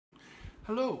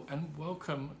Hello and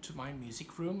welcome to my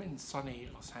music room in sunny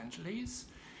Los Angeles.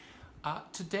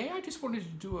 Today I just wanted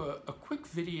to do a quick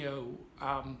video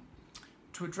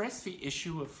to address the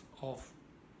issue of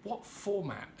what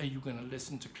format are you going to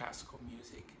listen to classical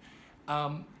music.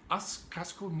 Us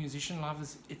classical musician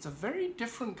lovers, it's a very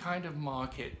different kind of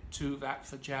market to that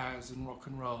for jazz and rock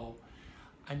and roll.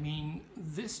 I mean,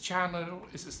 this channel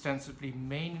is ostensibly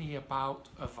mainly about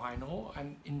a vinyl,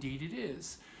 and indeed it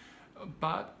is.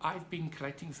 But I've been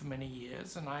collecting for many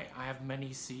years, and I have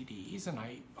many CDs, and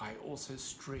I also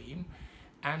stream.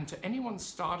 And to anyone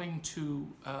starting to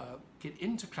get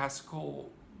into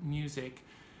classical music,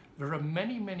 there are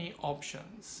many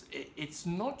options. It's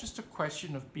not just a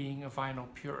question of being a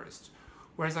vinyl purist.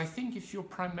 Whereas I think if you're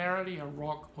primarily a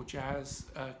rock or jazz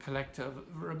collector,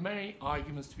 there are many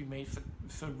arguments to be made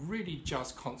for really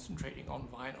just concentrating on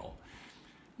vinyl.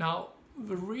 Now,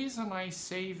 the reason I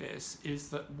say this is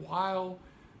that while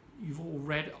you've all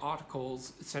read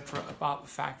articles, etc., about the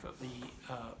fact that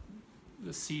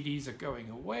the CDs are going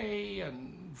away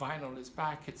and vinyl is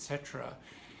back, etc.,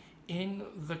 in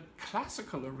the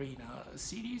classical arena,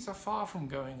 CDs are far from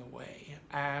going away,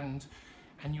 and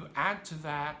you add to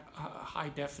that high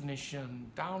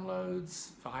definition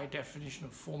downloads, the high definition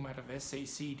format of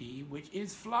SACD, which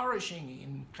is flourishing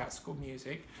in classical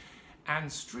music,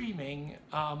 and streaming,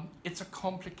 it's a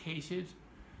complicated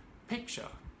picture.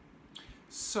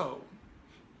 So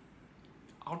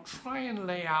I'll try and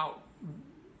lay out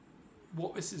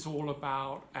what this is all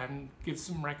about and give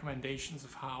some recommendations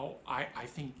of how I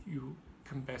think you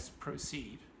can best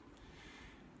proceed.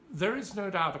 There is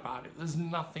no doubt about it, there's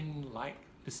nothing like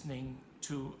listening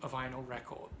to a vinyl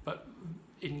record, but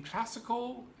in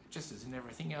classical, just as in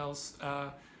everything else,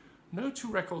 no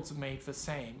two records are made the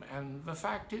same, and the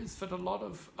fact is that a lot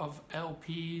of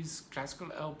LPs, classical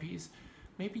LPs,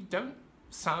 maybe don't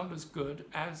sound as good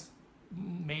as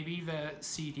maybe their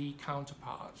CD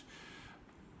counterpart.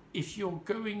 If you're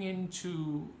going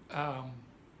into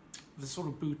the sort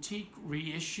of boutique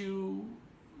reissue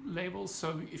labels,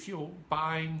 so if you're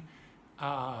buying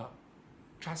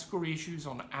classical reissues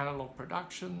on Analog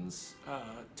Productions,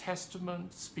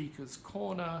 Testament, Speaker's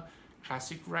Corner,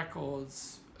 Classic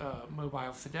Records,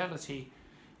 Mobile Fidelity,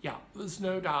 yeah, there's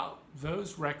no doubt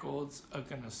those records are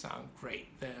going to sound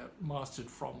great. They're mastered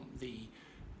from the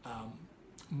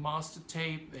master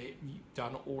tape, they've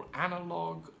done all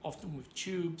analog, often with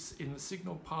tubes in the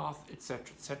signal path, etc.,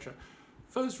 etc.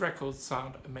 Those records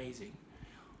sound amazing.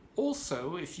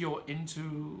 Also, if you're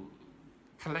into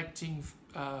collecting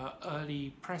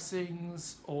early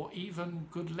pressings or even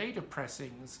good later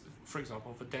pressings, for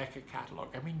example, the Decca catalog,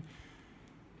 I mean,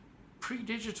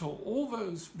 pre-digital, all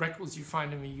those records you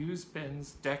find in the used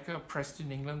bins, Decca, pressed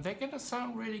in England, they're going to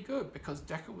sound really good because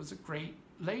Decca was a great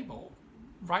label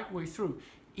right way through.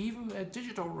 Even their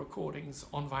digital recordings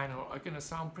on vinyl are going to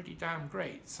sound pretty damn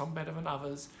great, some better than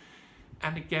others.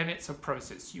 And again, it's a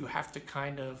process. You have to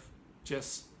kind of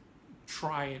just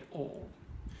try it all.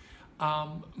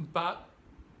 But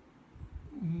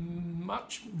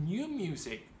much new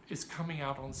music is coming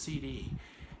out on CD.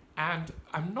 And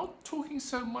I'm not talking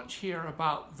so much here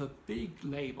about the big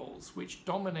labels which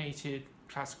dominated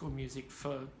classical music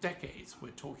for decades.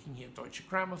 We're talking here Deutsche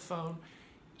Gramophone,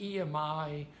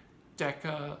 EMI,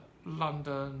 Decca,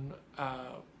 London,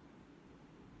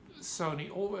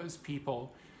 Sony, all those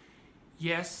people.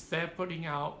 Yes, they're putting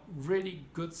out really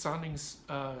good sounding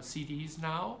CDs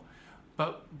now,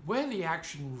 but where the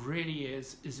action really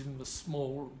is in the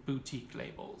small boutique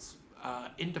labels,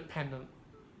 independent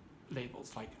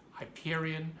labels like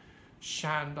Hyperion,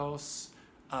 Chandos,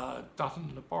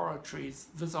 Dutton Laboratories.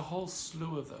 There's a whole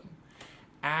slew of them.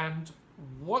 And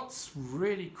what's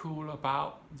really cool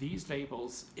about these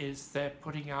labels is they're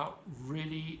putting out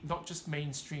really not just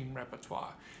mainstream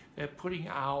repertoire, they're putting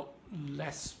out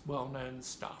less well-known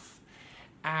stuff.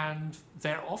 And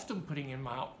they're often putting them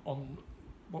out on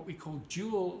what we call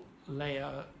dual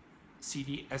layer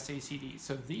CD, SACD.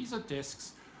 So these are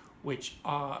discs which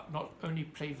are not only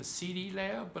play the CD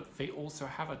layer, but they also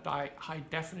have a high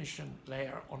definition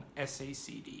layer on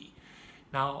SACD.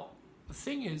 Now, the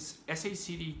thing is,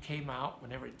 SACD came out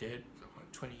whenever it did,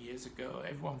 20 years ago.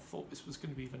 Everyone thought this was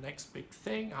going to be the next big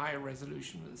thing, higher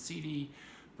resolution than CD,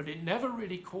 but it never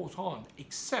really caught on,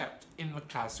 except in the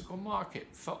classical market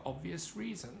for obvious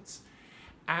reasons.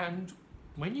 And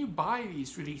when you buy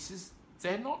these releases,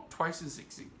 they're not twice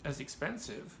as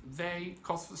expensive. They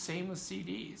cost the same as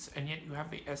CDs, and yet you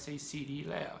have the SACD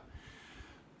layer.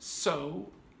 So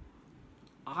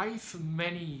I, for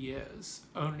many years,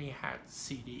 only had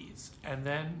CDs, and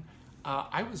then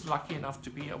I was lucky enough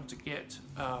to be able to get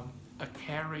a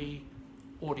Carey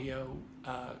audio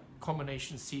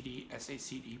combination CD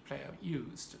SACD player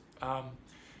used.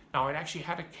 Now, I'd actually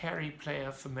had a Carey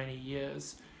player for many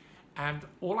years, and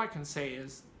all I can say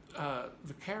is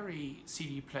the Carey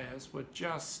CD players were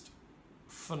just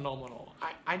phenomenal.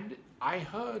 I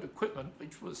heard equipment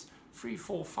which was 3,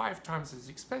 4, 5 times as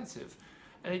expensive,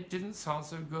 and it didn't sound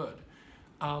so good.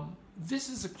 This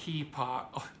is a key part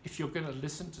of, if you're going to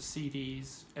listen to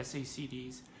CDs,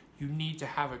 SACDs, you need to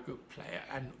have a good player,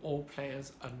 and all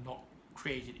players are not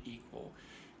created equal.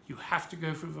 You have to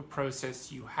go through the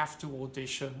process, you have to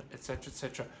audition, etc.,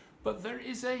 etc. But there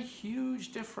is a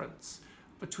huge difference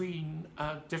between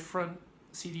different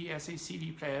CD,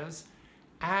 SACD players,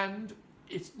 and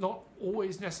it's not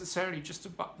always necessarily just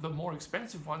about the more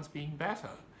expensive ones being better.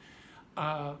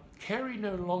 Carey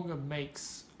no longer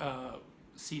makes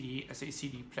CD,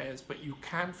 SACD players, but you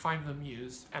can find them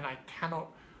used, and I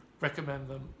cannot recommend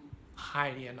them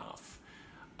highly enough.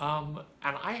 And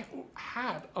I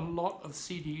had a lot of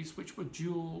CDs which were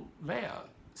dual layer,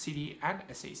 CD and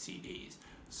SACDs.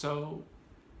 So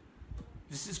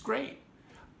this is great.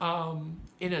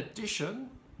 In addition,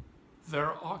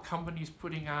 there are companies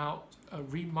putting out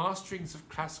remasterings of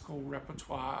classical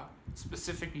repertoire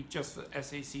specifically just for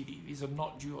SACD. These are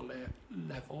not dual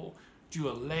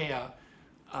layer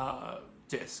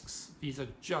discs. These are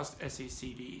just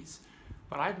SACDs.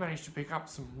 But I've managed to pick up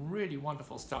some really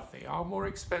wonderful stuff. They are more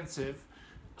expensive,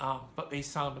 but they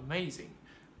sound amazing.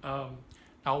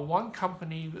 Now, one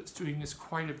company that's doing this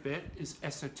quite a bit is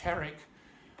Esoteric.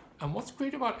 And what's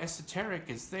great about Esoteric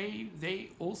is they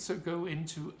also go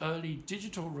into early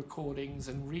digital recordings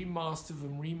and remaster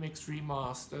them, remix,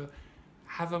 remaster,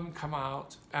 have them come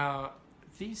out.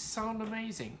 These sound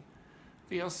amazing.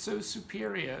 They are so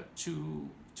superior to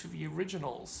the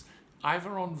originals,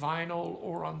 either on vinyl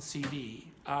or on CD.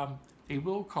 They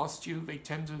will cost you, they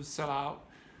tend to sell out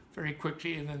very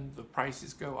quickly and then the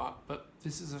prices go up, but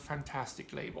this is a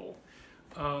fantastic label.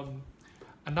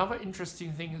 Another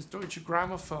interesting thing is Deutsche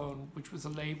Gramophone, which was a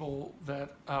label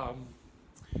that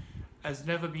has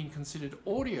never been considered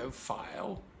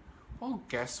audiophile. Well,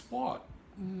 guess what?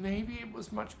 Maybe it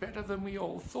was much better than we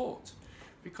all thought,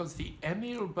 because the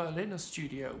Emil Berliner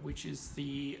studio, which is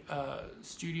the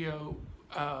studio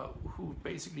who've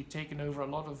basically taken over a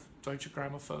lot of Deutsche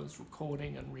Gramophone's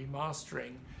recording and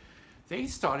remastering, they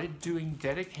started doing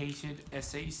dedicated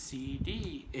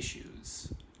SACD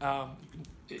issues.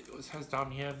 It has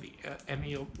down here the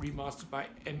Emil, remastered by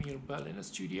Emil Berliner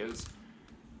Studios.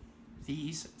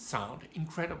 These sound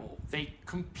incredible. They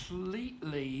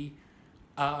completely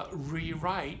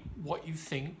rewrite what you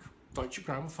think Deutsche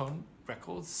Grammophon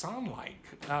records sound like.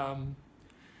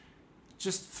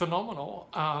 Just phenomenal.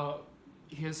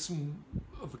 Here's some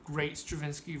of the great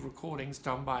Stravinsky recordings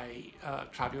done by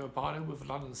Claudio Abbado with the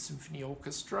London Symphony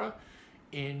Orchestra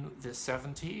in the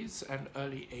 70s and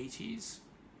early 80s.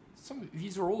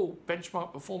 These are all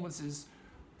benchmark performances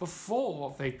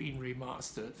before they've been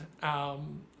remastered.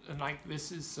 And like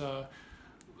this is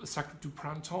Sacre du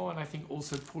Printemps, and I think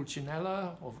also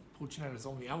Pulcinella, or Pulcinella's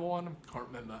on the other one, I can't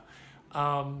remember.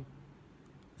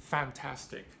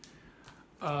 Fantastic.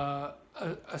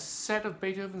 A set of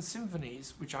Beethoven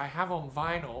symphonies, which I have on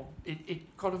vinyl.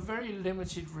 It got a very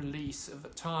limited release at the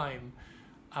time,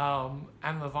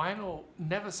 and the vinyl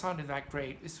never sounded that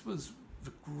great. This was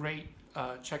the great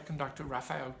Czech conductor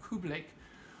Raphael Kublik,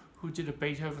 who did a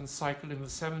Beethoven cycle in the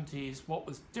 70s. What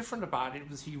was different about it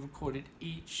was he recorded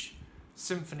each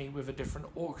symphony with a different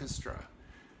orchestra.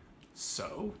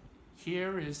 So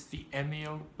here is the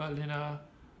Emil Berliner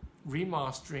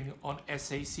remastering on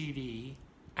SACD,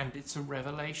 and it's a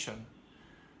revelation.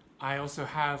 I also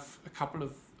have a couple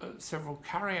of several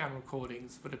Karajan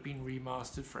recordings that have been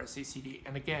remastered for SACD,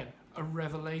 and again, a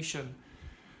revelation.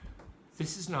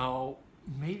 This is now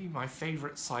maybe my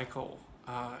favorite cycle,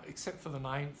 except for the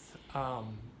 9th,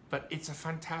 but it's a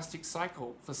fantastic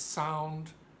cycle. The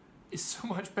sound is so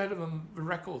much better than the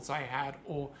records I had,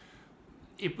 or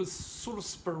it was sort of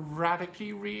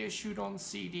sporadically reissued on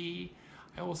CD.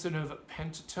 I also know that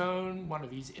Pentatone, one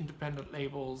of these independent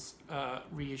labels,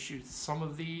 reissued some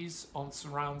of these on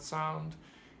surround sound,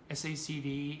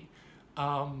 SACD,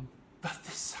 but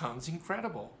this sounds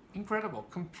incredible, incredible.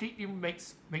 Completely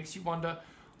makes you wonder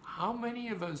how many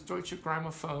of those Deutsche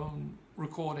Grammophon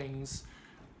recordings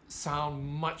sound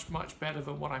much, much better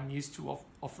than what I'm used to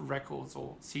off records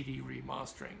or CD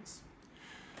remasterings.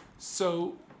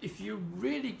 So if you're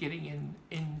really getting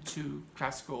into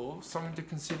classical, something to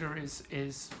consider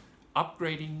is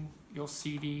upgrading your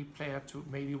CD player to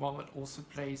maybe one that also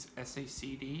plays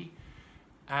SACD.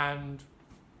 And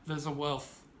there's a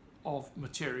wealth of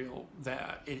material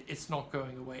there. It's not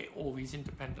going away, all these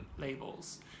independent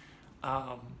labels.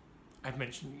 I've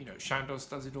mentioned, you know, Chandos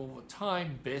does it all the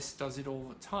time, Biss does it all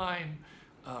the time,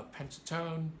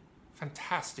 Pentatone,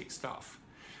 fantastic stuff.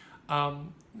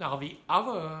 Now the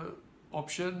other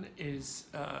option is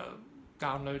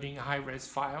downloading Hi-Rez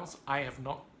files. I have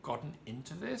not gotten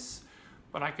into this,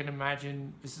 but I can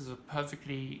imagine this is a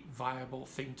perfectly viable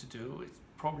thing to do. It's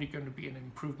probably going to be an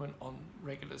improvement on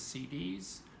regular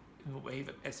CDs in the way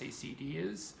that SACD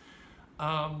is.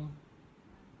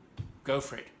 Go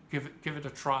for it. Give it a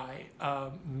try.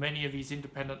 Many of these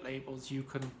independent labels you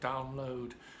can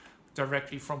download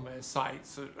directly from their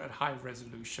sites at high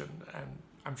resolution, and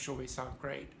I'm sure they sound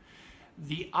great.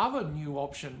 The other new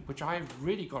option, which I've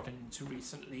really gotten into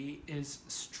recently, is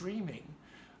streaming.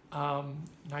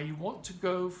 Now you want to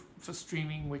go for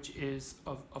streaming which is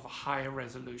of a higher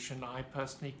resolution. I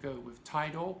personally go with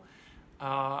Tidal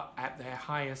at their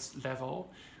highest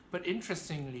level. But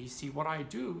interestingly, see what I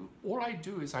do, all I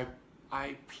do is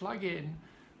I plug in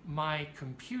my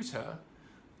computer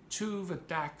to the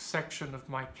DAC section of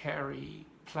my Carry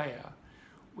player,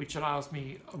 which allows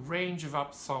me a range of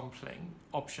upsampling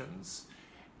options,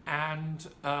 and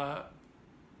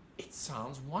it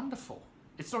sounds wonderful.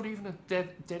 It's not even a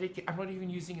dedicated, I'm not even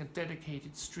using a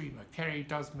dedicated streamer. Carry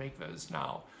does make those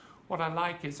now. What I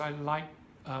like is I like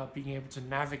being able to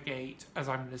navigate as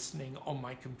I'm listening on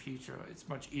my computer. It's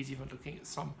much easier than looking at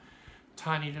some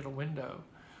tiny little window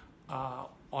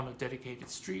on a dedicated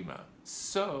streamer.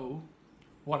 So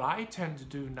what I tend to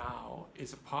do now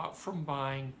is, apart from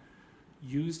buying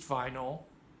used vinyl,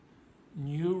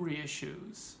 new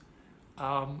reissues,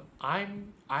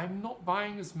 I'm not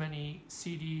buying as many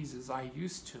CDs as I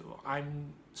used to.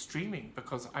 I'm streaming,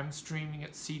 because I'm streaming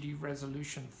at CD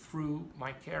resolution through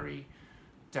my Carry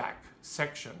DAC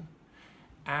section,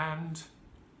 and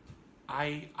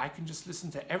I can just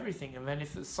listen to everything. And then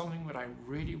if there's something that I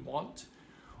really want,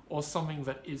 or something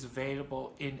that is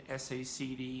available in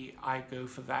SACD, I go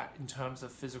for that in terms of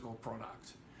physical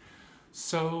product.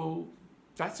 So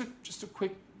that's just a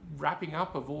quick wrapping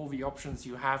up of all the options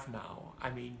you have now. I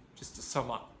mean, just to sum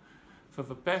up, for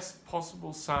the best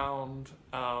possible sound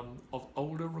of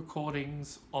older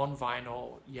recordings on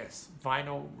vinyl, yes,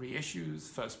 vinyl reissues,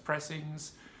 first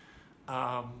pressings,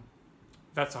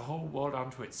 that's a whole world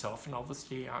unto itself, and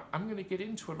obviously I'm going to get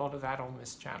into a lot of that on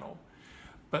this channel.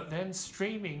 But then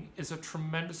streaming is a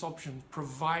tremendous option,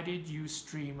 provided you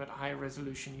stream at high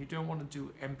resolution. You don't want to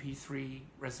do MP3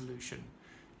 resolution.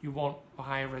 You want a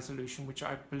higher resolution, which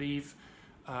I believe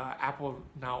Apple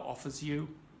now offers you.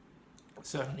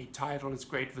 Certainly Tidal is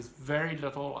great. There's very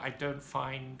little I don't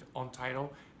find on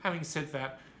Tidal. Having said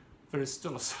that, there is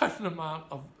still a certain amount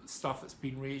of stuff that's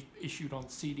been reissued on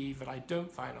CD that I don't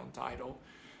find on Tidal.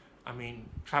 I mean,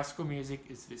 classical music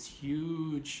is this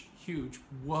huge, huge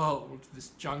world, this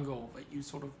jungle that you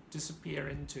sort of disappear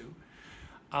into.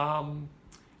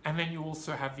 And then you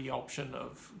also have the option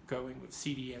of going with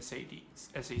CD,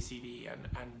 SACD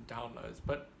and downloads.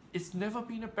 But it's never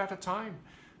been a better time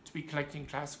to be collecting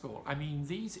classical. I mean,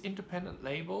 these independent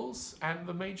labels, and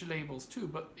the major labels too,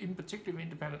 but in particular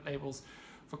independent labels,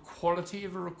 the quality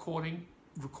of a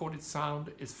recorded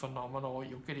sound is phenomenal.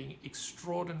 You're getting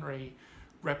extraordinary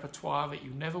repertoire that you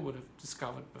never would have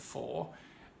discovered before,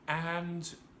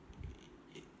 and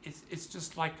it's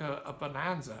just like a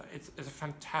bonanza. It's a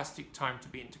fantastic time to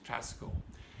be into classical.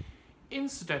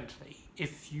 Incidentally,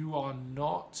 if you are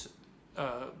not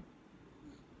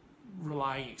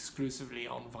relying exclusively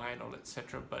on vinyl,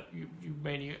 etc., but you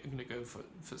mainly are going to go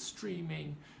for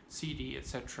streaming, CD,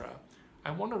 etc., I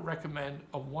want to recommend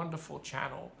a wonderful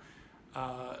channel.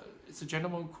 It's a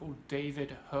gentleman called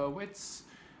David Hurwitz.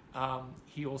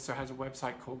 He also has a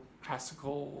website called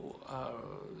Classical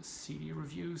CD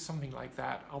Review, something like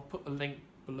that. I'll put a link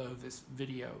below this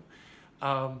video.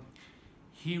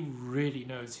 He really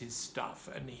knows his stuff,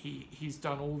 and he's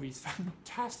done all these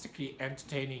fantastically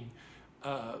entertaining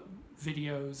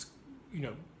videos. You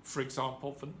know, for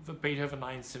example, for the Beethoven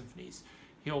 9 symphonies,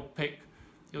 he'll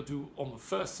do on the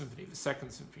first symphony, the second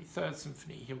symphony, third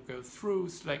symphony, he'll go through,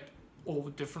 select all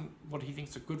the different, what he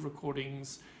thinks are good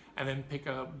recordings, and then pick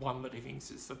one that he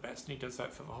thinks is the best, and he does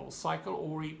that for the whole cycle,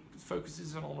 or he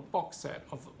focuses on a box set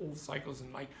of all cycles,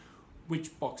 and like,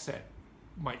 which box set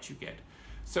might you get?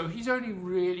 So he's only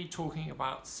really talking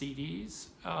about CDs,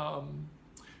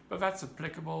 but that's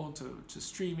applicable to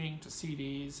streaming, to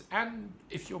CDs, and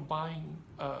if you're buying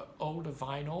older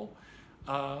vinyl,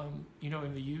 you know,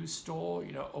 in the used store,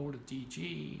 you know, older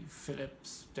DG,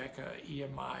 Philips, Decca,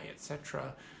 EMI,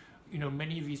 etc., you know,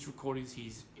 many of these recordings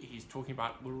he's talking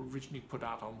about were originally put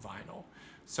out on vinyl.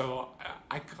 So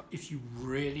if you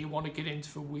really want to get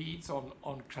into the weeds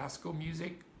on classical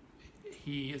music,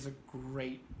 he is a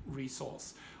great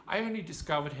resource. I only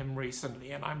discovered him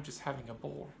recently, and I'm just having a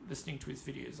ball listening to his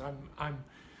videos. I'm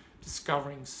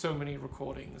discovering so many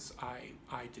recordings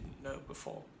I didn't know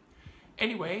before.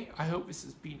 Anyway, I hope this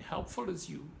has been helpful as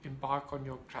you embark on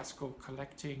your classical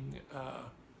collecting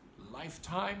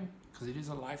lifetime, because it is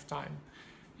a lifetime.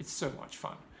 It's so much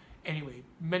fun. Anyway,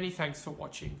 many thanks for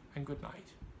watching, and good night.